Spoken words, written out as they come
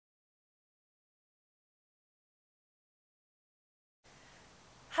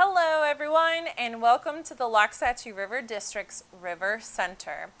everyone, and welcome to the Loxahatchee River District's River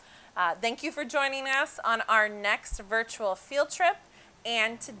Center. Thank you for joining us on our next virtual field trip.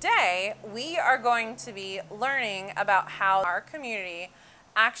 And today we are going to be learning about how our community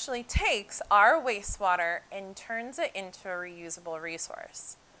actually takes our wastewater and turns it into a reusable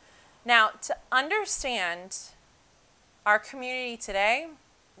resource. Now, to understand our community today,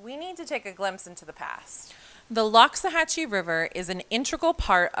 we need to take a glimpse into the past. The Loxahatchee River is an integral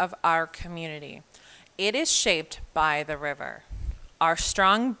part of our community. It is shaped by the river. Our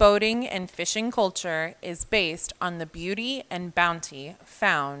strong boating and fishing culture is based on the beauty and bounty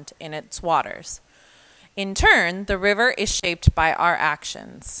found in its waters. In turn, the river is shaped by our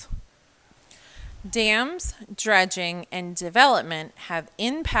actions. Dams, dredging, and development have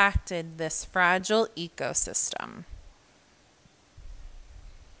impacted this fragile ecosystem.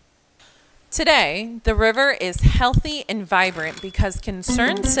 Today, the river is healthy and vibrant because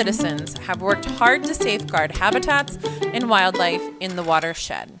concerned citizens have worked hard to safeguard habitats and wildlife in the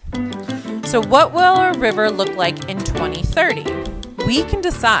watershed. So what will our river look like in 2030? We can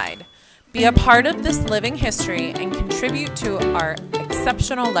decide. Be a part of this living history and contribute to our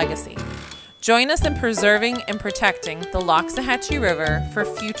exceptional legacy. Join us in preserving and protecting the Loxahatchee River for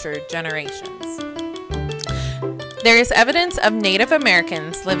future generations. There is evidence of Native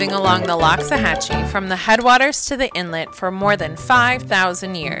Americans living along the Loxahatchee from the headwaters to the inlet for more than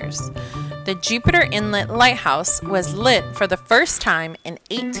 5,000 years. The Jupiter Inlet Lighthouse was lit for the first time in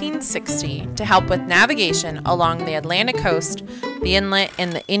 1860 to help with navigation along the Atlantic coast, the inlet,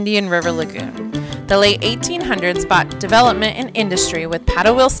 and the Indian River Lagoon. The late 1800s brought development and industry with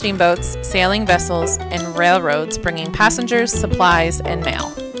paddle wheel steamboats, sailing vessels, and railroads bringing passengers, supplies, and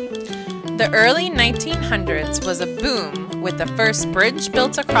mail. The early 1900s was a boom with the first bridge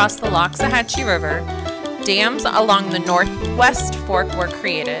built across the Loxahatchee River, dams along the northwest fork were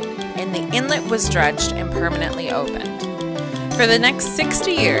created, and the inlet was dredged and permanently opened. For the next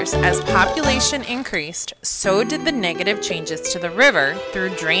 60 years, as population increased, so did the negative changes to the river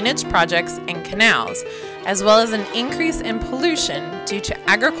through drainage projects and canals, as well as an increase in pollution due to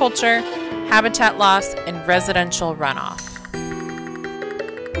agriculture, habitat loss, and residential runoff.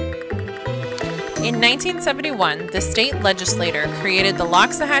 In 1971, the state legislature created the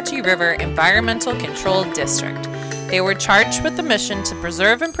Loxahatchee River Environmental Control District. They were charged with the mission to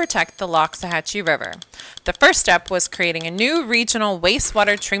preserve and protect the Loxahatchee River. The first step was creating a new regional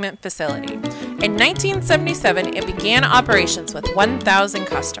wastewater treatment facility. In 1977, it began operations with 1,000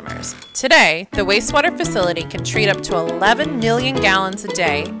 customers. Today, the wastewater facility can treat up to 11 million gallons a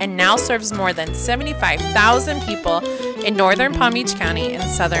day and now serves more than 75,000 people in northern Palm Beach County and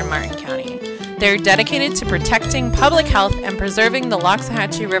southern Martin County. They're dedicated to protecting public health and preserving the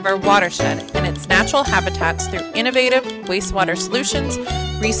Loxahatchee River watershed and its natural habitats through innovative wastewater solutions,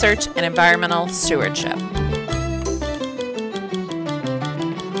 research, and environmental stewardship.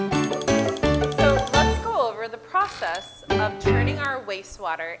 So let's go over the process of turning our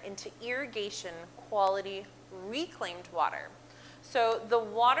wastewater into irrigation quality reclaimed water. So the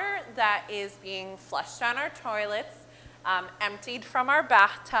water that is being flushed down our toilets, emptied from our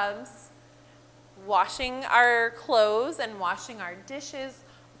bathtubs, washing our clothes and washing our dishes,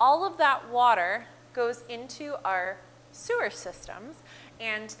 all of that water goes into our sewer systems,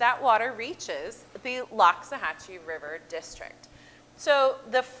 and that water reaches the Loxahatchee River District. So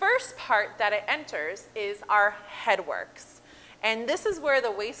the first part that it enters is our headworks. And this is where the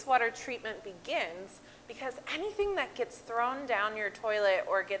wastewater treatment begins, because anything that gets thrown down your toilet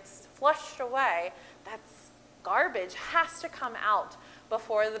or gets flushed away, that's garbage, has to come out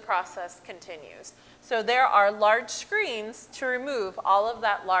before the process continues. So there are large screens to remove all of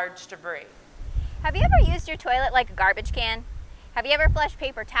that large debris. Have you ever used your toilet like a garbage can? Have you ever flushed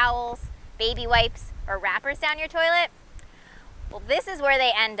paper towels, baby wipes, or wrappers down your toilet? Well, this is where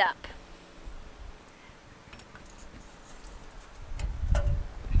they end up.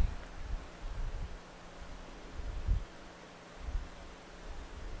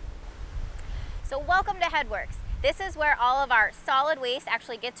 So welcome to Headworks. This is where all of our solid waste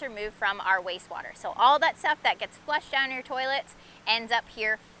actually gets removed from our wastewater. So all that stuff that gets flushed down your toilets ends up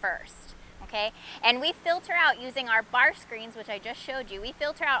here first, okay? And we filter out using our bar screens, which I just showed you. We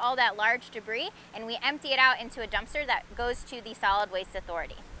filter out all that large debris and we empty it out into a dumpster that goes to the Solid Waste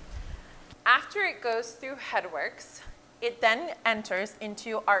Authority. After it goes through Headworks, it then enters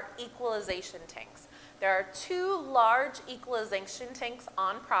into our equalization tanks. There are 2 large equalization tanks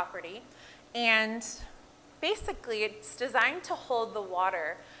on property, and basically, it's designed to hold the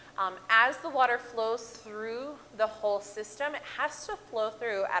water. As the water flows through the whole system, it has to flow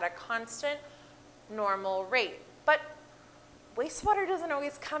through at a constant, normal rate. But wastewater doesn't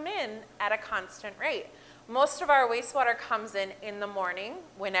always come in at a constant rate. Most of our wastewater comes in the morning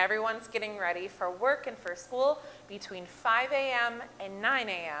when everyone's getting ready for work and for school between 5 a.m. and 9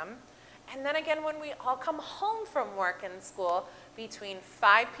 a.m. And then again when we all come home from work and school between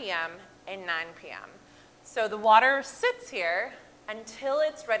 5 p.m. and 9 p.m. So the water sits here until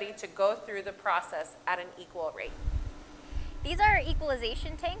it's ready to go through the process at an equal rate. These are our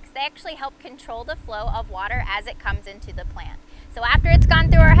equalization tanks. They actually help control the flow of water as it comes into the plant. So after it's gone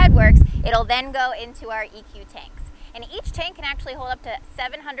through our headworks, it'll then go into our EQ tanks. And each tank can actually hold up to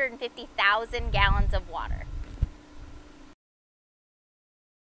 750,000 gallons of water.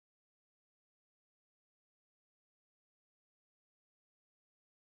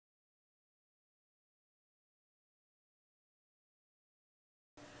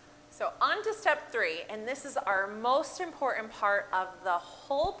 So on to step 3, and this is our most important part of the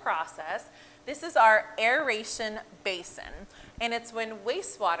whole process. This is our aeration basin, and it's when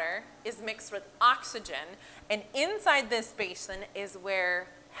wastewater is mixed with oxygen, and inside this basin is where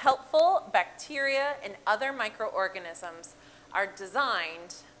helpful bacteria and other microorganisms are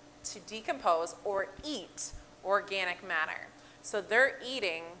designed to decompose or eat organic matter. So they're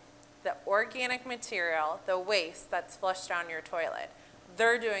eating the organic material, the waste that's flushed down your toilet.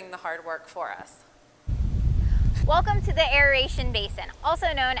 They're doing the hard work for us. Welcome to the aeration basin, also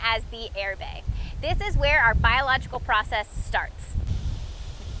known as the air bay. This is where our biological process starts.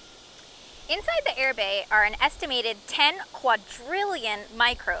 Inside the air bay are an estimated 10 quadrillion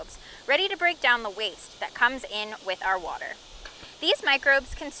microbes ready to break down the waste that comes in with our water. These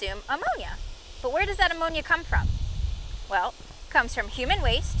microbes consume ammonia. But where does that ammonia come from? Well, it comes from human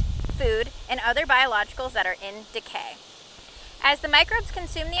waste, food, and other biologicals that are in decay. As the microbes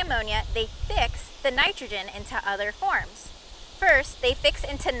consume the ammonia, they fix the nitrogen into other forms. First, they fix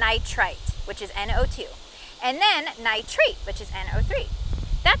into nitrite, which is NO2, and then nitrate, which is NO3.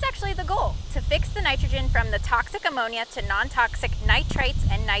 That's actually the goal, to fix the nitrogen from the toxic ammonia to non-toxic nitrites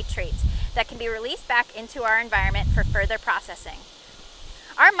and nitrates that can be released back into our environment for further processing.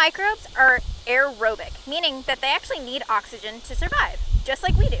 Our microbes are aerobic, meaning that they actually need oxygen to survive, just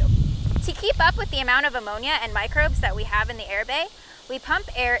like we do. To keep up with the amount of ammonia and microbes that we have in the air bay, we pump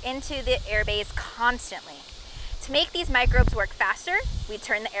air into the air bays constantly. To make these microbes work faster, we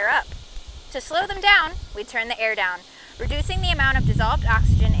turn the air up. To slow them down, we turn the air down, reducing the amount of dissolved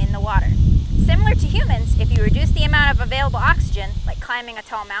oxygen in the water. Similar to humans, if you reduce the amount of available oxygen, like climbing a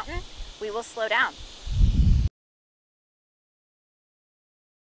tall mountain, we will slow down.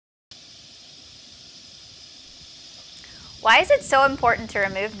 Why is it so important to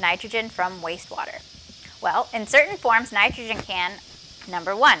remove nitrogen from wastewater? Well, in certain forms, nitrogen can,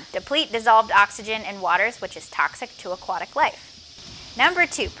 number 1, deplete dissolved oxygen in waters, which is toxic to aquatic life. Number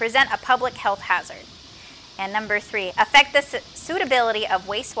 2, present a public health hazard. And number 3, affect the suitability of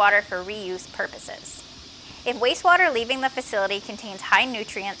wastewater for reuse purposes. If wastewater leaving the facility contains high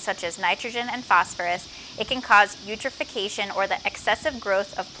nutrients such as nitrogen and phosphorus, it can cause eutrophication or the excessive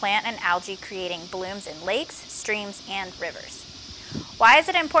growth of plant and algae, creating blooms in lakes, streams, and rivers. Why is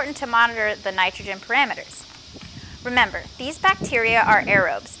it important to monitor the nitrogen parameters? Remember, these bacteria are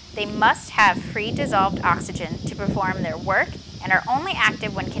aerobes. They must have free dissolved oxygen to perform their work and are only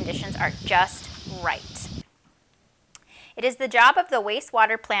active when conditions are just right. It is the job of the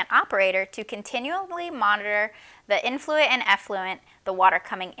wastewater plant operator to continually monitor the influent and effluent, the water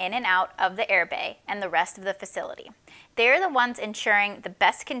coming in and out of the air bay, and the rest of the facility. They are the ones ensuring the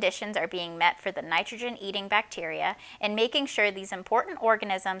best conditions are being met for the nitrogen-eating bacteria and making sure these important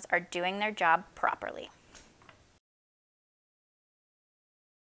organisms are doing their job properly.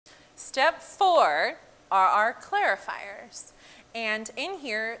 Step 4 are our clarifiers. And in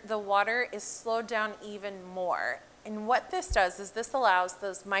here, the water is slowed down even more. And what this does is this allows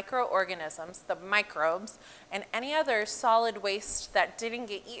those microorganisms, the microbes, and any other solid waste that didn't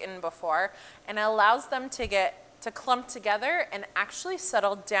get eaten before, and allows them to clump together and actually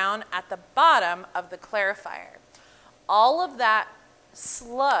settle down at the bottom of the clarifier. All of that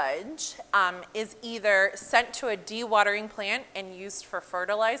sludge is either sent to a dewatering plant and used for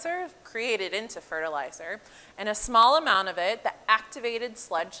fertilizer, created into fertilizer, and a small amount of it, the activated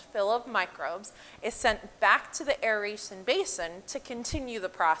sludge full of microbes, is sent back to the aeration basin to continue the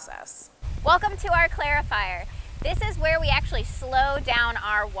process. Welcome to our clarifier. This is where we actually slow down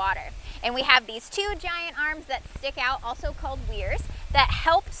our water. And we have these 2 giant arms that stick out, also called weirs, that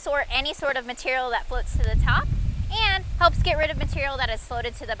help sort any sort of material that floats to the top and helps get rid of material that is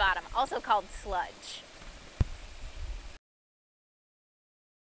floated to the bottom, also called sludge.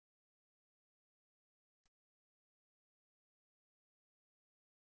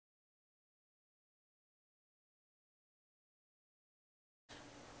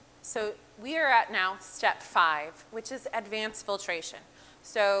 So we are at now step 5, which is advanced filtration.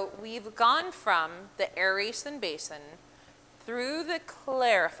 So we've gone from the aeration basin through the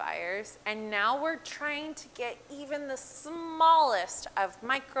clarifiers, and now we're trying to get even the smallest of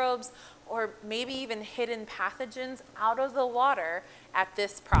microbes or maybe even hidden pathogens out of the water at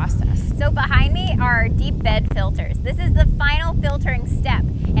this process. So behind me are deep bed filters. This is the final filtering step,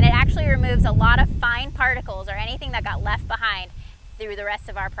 and it actually removes a lot of fine particles or anything that got left behind through the rest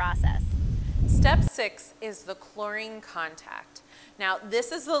of our process. Step 6 is the chlorine contact. Now,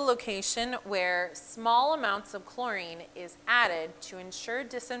 this is the location where small amounts of chlorine is added to ensure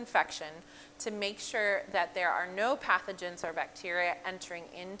disinfection, to make sure that there are no pathogens or bacteria entering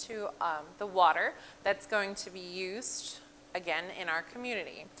into the water that's going to be used, again, in our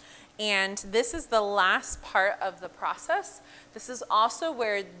community. And this is the last part of the process. This is also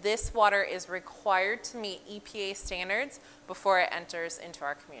where this water is required to meet EPA standards before it enters into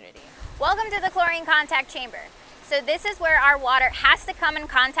our community. Welcome to the chlorine contact chamber. So this is where our water has to come in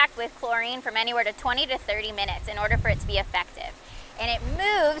contact with chlorine from anywhere to 20 to 30 minutes in order for it to be effective. And it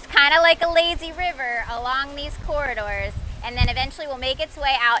moves kind of like a lazy river along these corridors, and then eventually will make its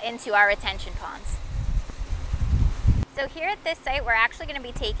way out into our retention ponds. So here at this site, we're actually going to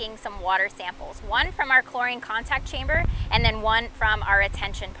be taking some water samples, one from our chlorine contact chamber and then one from our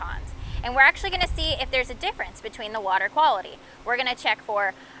retention ponds. And we're actually going to see if there's a difference between the water quality. We're going to check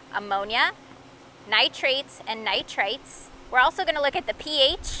for ammonia, nitrates, and nitrites. We're also going to look at the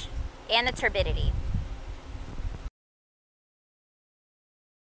pH and the turbidity.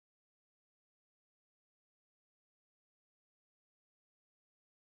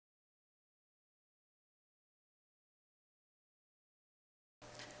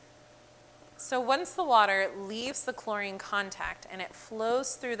 So once the water leaves the chlorine contact and it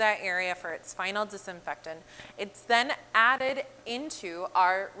flows through that area for its final disinfectant, it's then added into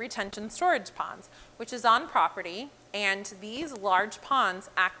our retention storage ponds, which is on property, and these large ponds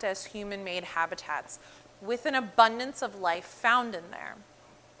act as human-made habitats with an abundance of life found in there.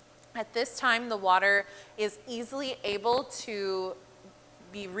 At this time, the water is easily able to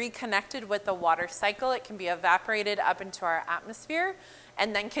be reconnected with the water cycle. It can be evaporated up into our atmosphere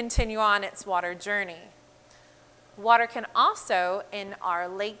and then continue on its water journey. Water can also, in our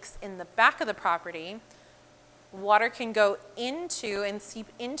lakes in the back of the property, water can go into and seep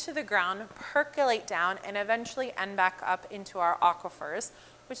into the ground, percolate down, and eventually end back up into our aquifers,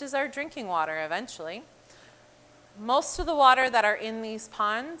 which is our drinking water eventually. Most of the water that are in these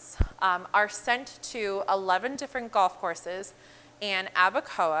ponds are sent to 11 different golf courses and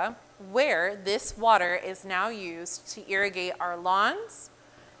Abacoa, where this water is now used to irrigate our lawns,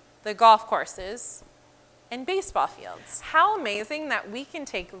 the golf courses, and baseball fields. How amazing that we can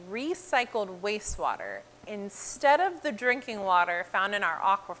take recycled wastewater instead of the drinking water found in our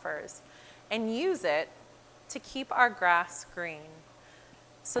aquifers and use it to keep our grass green.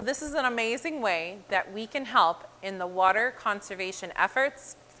 So this is an amazing way that we can help in the water conservation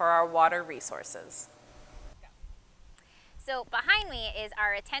efforts for our water resources. So behind me is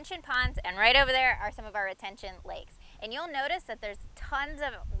our retention ponds, and right over there are some of our retention lakes. And you'll notice that there's tons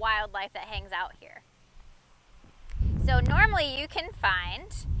of wildlife that hangs out here. So normally you can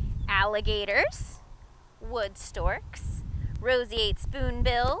find alligators, wood storks, roseate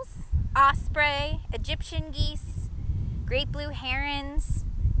spoonbills, osprey, Egyptian geese, great blue herons,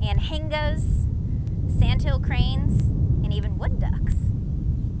 anhingas, sandhill cranes, and even wood ducks.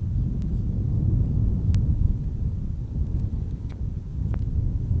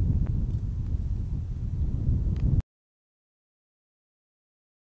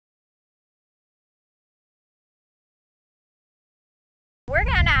 We're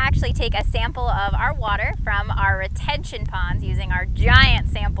going to actually take a sample of our water from our retention ponds using our giant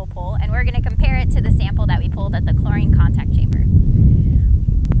sample pole, and we're going to compare it to the sample that we pulled at the chlorine contact chamber.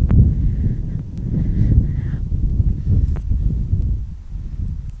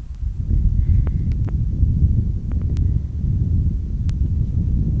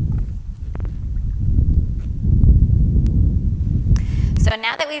 So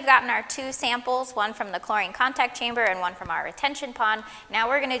now that we've gotten our two samples, one from the chlorine contact chamber and one from our retention pond, now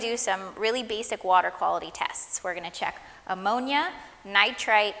we're going to do some really basic water quality tests. We're going to check ammonia,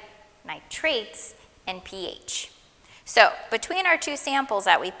 nitrite, nitrates, and pH. So between our two samples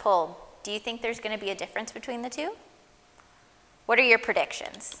that we pulled, do you think there's going to be a difference between the two? What are your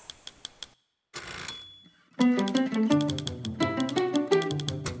predictions?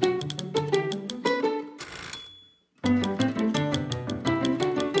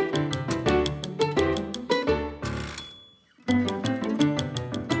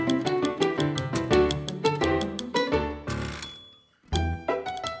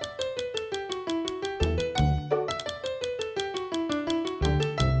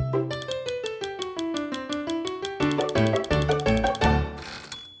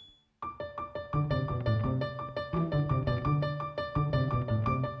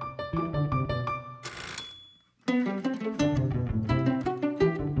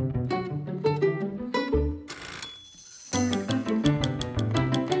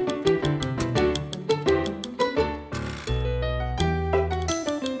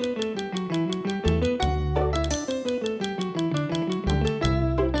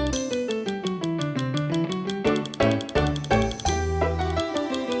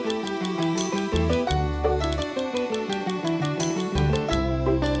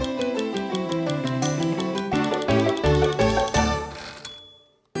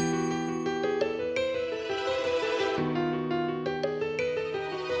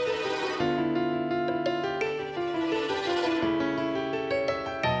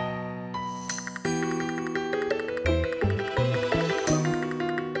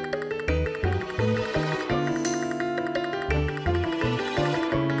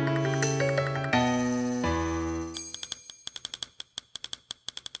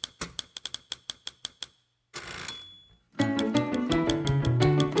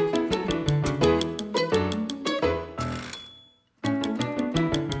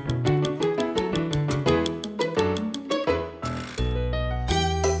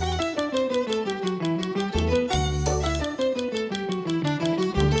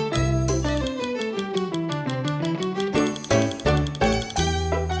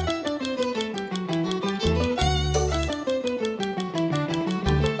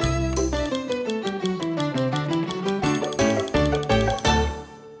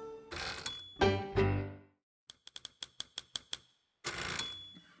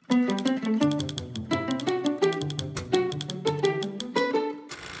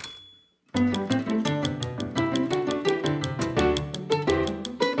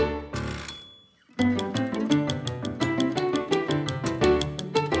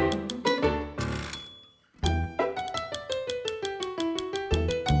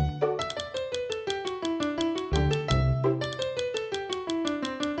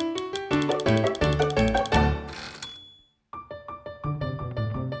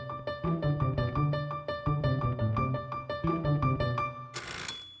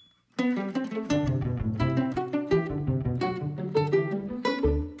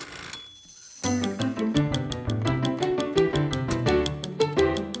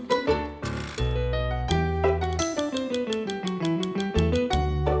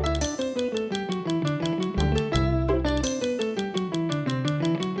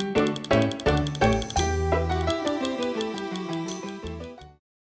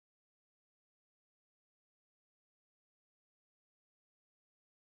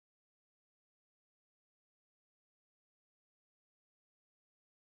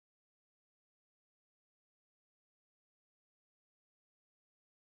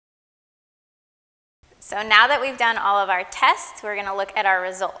 So now that we've done all of our tests, we're going to look at our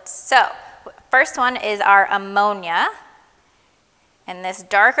results. So first one is our ammonia. And this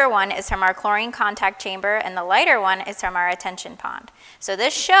darker one is from our chlorine contact chamber, and the lighter one is from our retention pond. So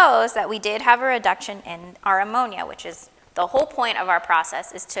this shows that we did have a reduction in our ammonia, which is the whole point of our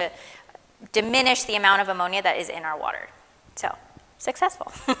process, is to diminish the amount of ammonia that is in our water. So,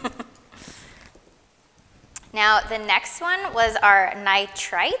 successful. Now, the next one was our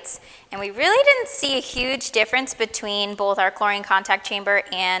nitrites, and we really didn't see a huge difference between both our chlorine contact chamber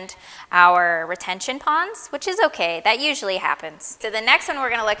and our retention ponds, which is okay. That usually happens. So the next one we're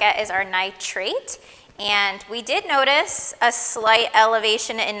going to look at is our nitrate, and we did notice a slight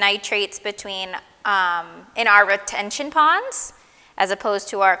elevation in nitrates between in our retention ponds as opposed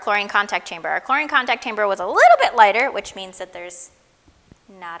to our chlorine contact chamber. Our chlorine contact chamber was a little bit lighter, which means that there's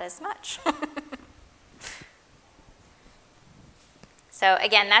not as much. So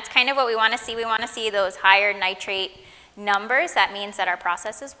again, that's kind of what we want to see. We want to see those higher nitrate numbers. That means that our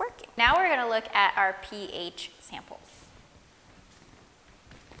process is working. Now we're going to look at our pH samples.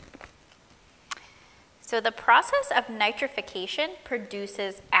 So the process of nitrification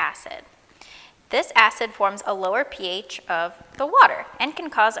produces acid. This acid forms a lower pH of the water and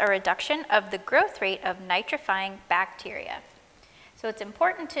can cause a reduction of the growth rate of nitrifying bacteria. So it's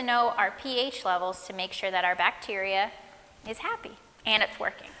important to know our pH levels to make sure that our bacteria is happy and it's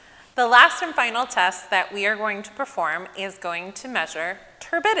working. The last and final test that we are going to perform is going to measure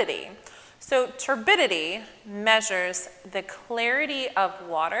turbidity. So turbidity measures the clarity of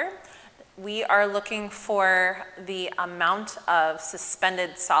water. We are looking for the amount of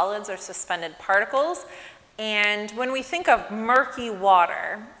suspended solids or suspended particles. And when we think of murky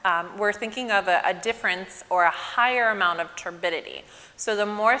water, we're thinking of a difference or a higher amount of turbidity. So the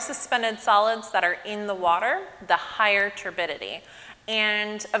more suspended solids that are in the water, the higher turbidity.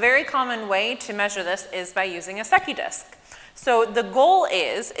 And a very common way to measure this is by using a Secchi disc. So the goal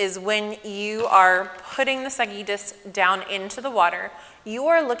is when you are putting the Secchi disc down into the water, you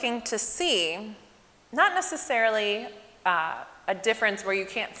are looking to see, not necessarily a difference where you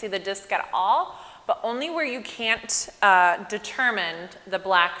can't see the disc at all, but only where you can't determine the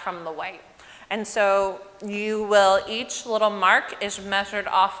black from the white. And so you will, each little mark is measured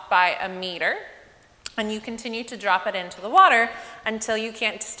off by a meter, and you continue to drop it into the water until you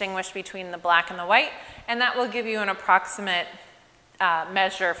can't distinguish between the black and the white, and that will give you an approximate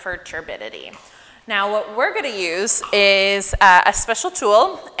measure for turbidity. Now what we're going to use is a special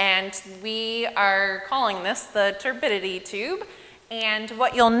tool, and we are calling this the turbidity tube. And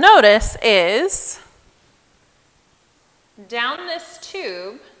what you'll notice is down this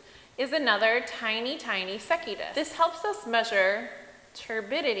tube is another tiny, tiny Secchi disc. This helps us measure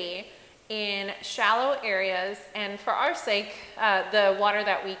turbidity in shallow areas and, for our sake, the water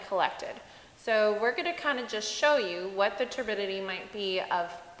that we collected. So we're going to kind of just show you what the turbidity might be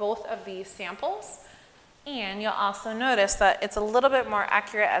of both of these samples. And you'll also notice that it's a little bit more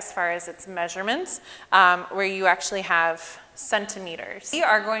accurate as far as its measurements, where you actually have centimeters. We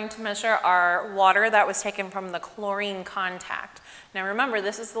are going to measure our water that was taken from the chlorine contact. Now remember,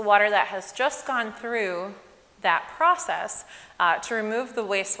 this is the water that has just gone through that process to remove the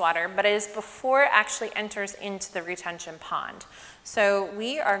wastewater, but it is before it actually enters into the retention pond. So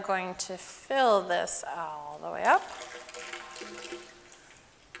we are going to fill this all the way up.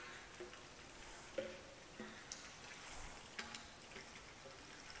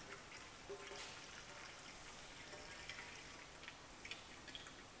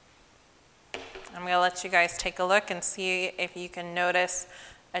 I'm going to let you guys take a look and see if you can notice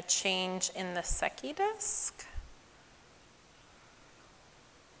a change in the Secchi disc.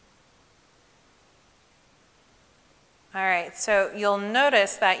 All right, so you'll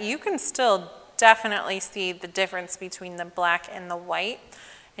notice that you can still definitely see the difference between the black and the white.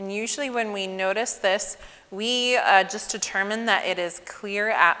 And usually when we notice this, we just determine that it is clear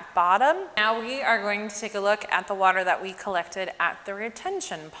at bottom. Now we are going to take a look at the water that we collected at the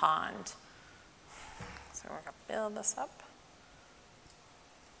retention pond. So we're going to build this up.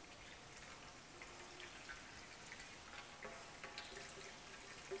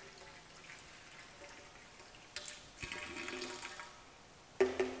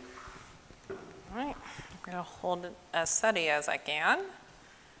 All right, I'm going to hold it as steady as I can,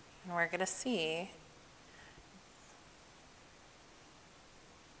 and we're going to see.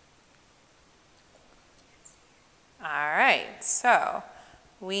 All right, so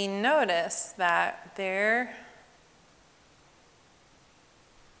we notice that there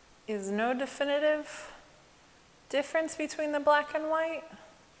is no definitive difference between the black and white.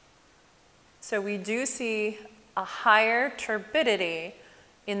 So we do see a higher turbidity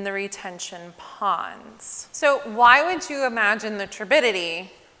in the retention ponds. So why would you imagine the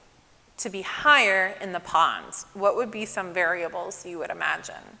turbidity to be higher in the ponds? What would be some variables you would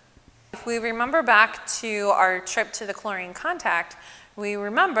imagine? If we remember back to our trip to the chlorine contact, we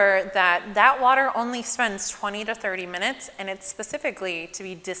remember that that water only spends 20 to 30 minutes, and it's specifically to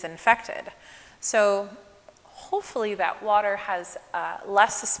be disinfected. So hopefully that water has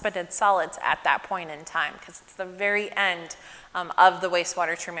less suspended solids at that point in time, because it's the very end of the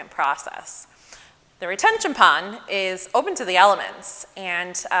wastewater treatment process. The retention pond is open to the elements,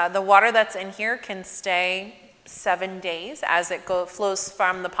 and the water that's in here can stay 7 days as it flows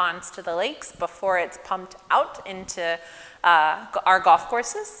from the ponds to the lakes before it's pumped out into our golf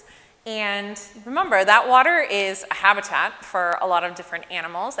courses. And remember, that water is a habitat for a lot of different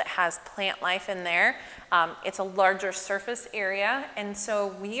animals. It has plant life in there. It's a larger surface area, and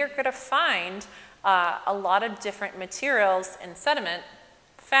so we are going to find a lot of different materials and sediment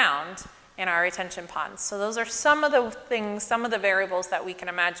found in our retention ponds. So those are some of the things, some of the variables that we can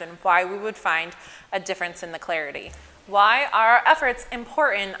imagine why we would find a difference in the clarity. Why are our efforts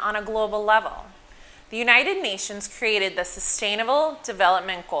important on a global level? The United Nations created the Sustainable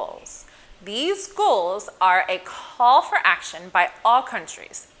Development Goals. These goals are a call for action by all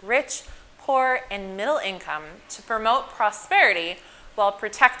countries, rich, poor, and middle income, to promote prosperity while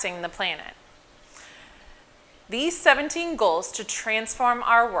protecting the planet. These 17 goals to transform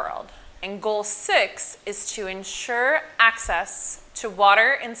our world, and goal 6 is to ensure access to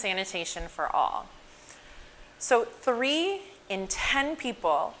water and sanitation for all. So 3 in 10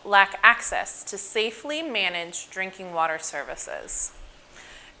 people lack access to safely managed drinking water services.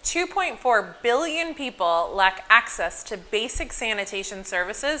 2.4 billion people lack access to basic sanitation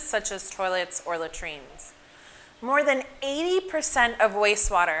services such as toilets or latrines. More than 80% of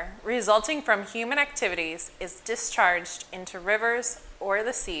wastewater resulting from human activities is discharged into rivers or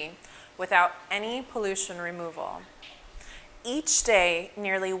the sea without any pollution removal. Each day,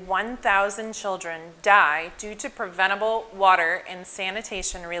 nearly 1,000 children die due to preventable water and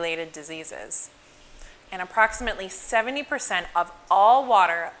sanitation-related diseases. And approximately 70% of all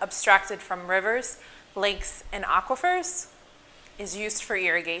water abstracted from rivers, lakes, and aquifers is used for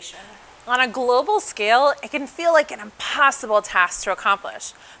irrigation. On a global scale, it can feel like an impossible task to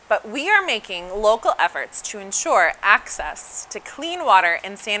accomplish, but we are making local efforts to ensure access to clean water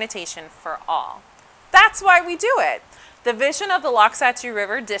and sanitation for all. That's why we do it. The vision of the Loxahatchee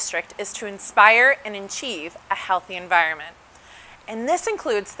River District is to inspire and achieve a healthy environment. And this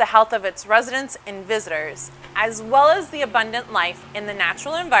includes the health of its residents and visitors, as well as the abundant life in the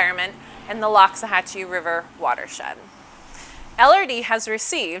natural environment and the Loxahatchee River watershed. LRD has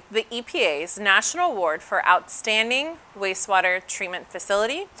received the EPA's National Award for Outstanding Wastewater Treatment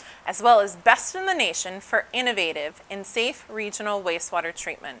Facility, as well as Best in the Nation for Innovative and Safe Regional Wastewater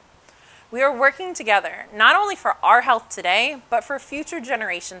Treatment. We are working together, not only for our health today, but for future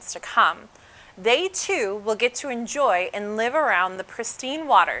generations to come. They too will get to enjoy and live around the pristine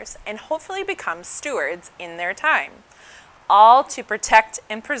waters and hopefully become stewards in their time, all to protect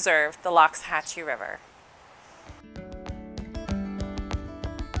and preserve the Loxahatchee River.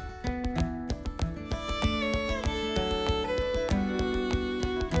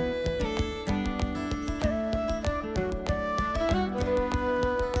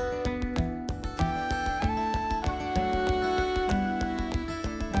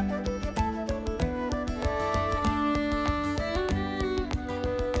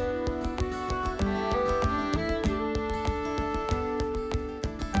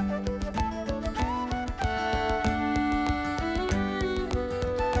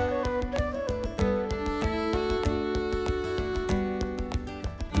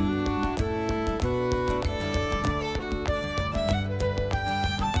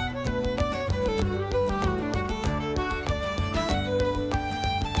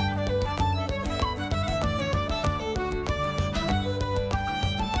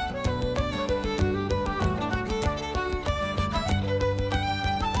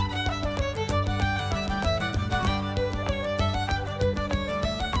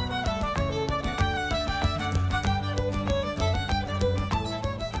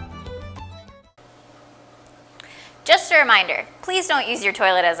 Just a reminder, please don't use your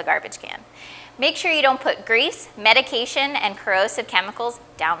toilet as a garbage can. Make sure you don't put grease, medication, and corrosive chemicals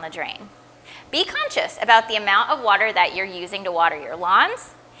down the drain. Be conscious about the amount of water that you're using to water your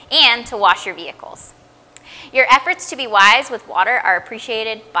lawns and to wash your vehicles. Your efforts to be wise with water are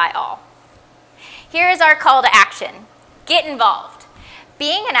appreciated by all. Here is our call to action. Get involved.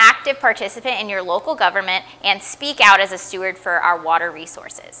 Being an active participant in your local government and speak out as a steward for our water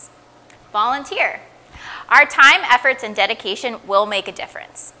resources. Volunteer. Our time, efforts, and dedication will make a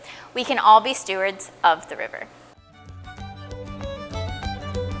difference. We can all be stewards of the river.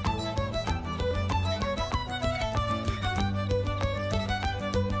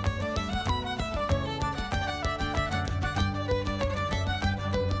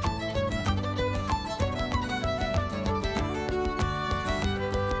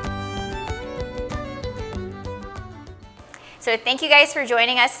 So thank you guys for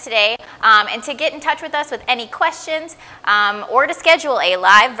joining us today. And to get in touch with us with any questions or to schedule a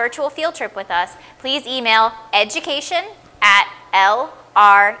live virtual field trip with us, please email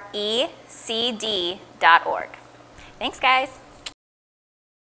education@lrecd.org. Thanks, guys.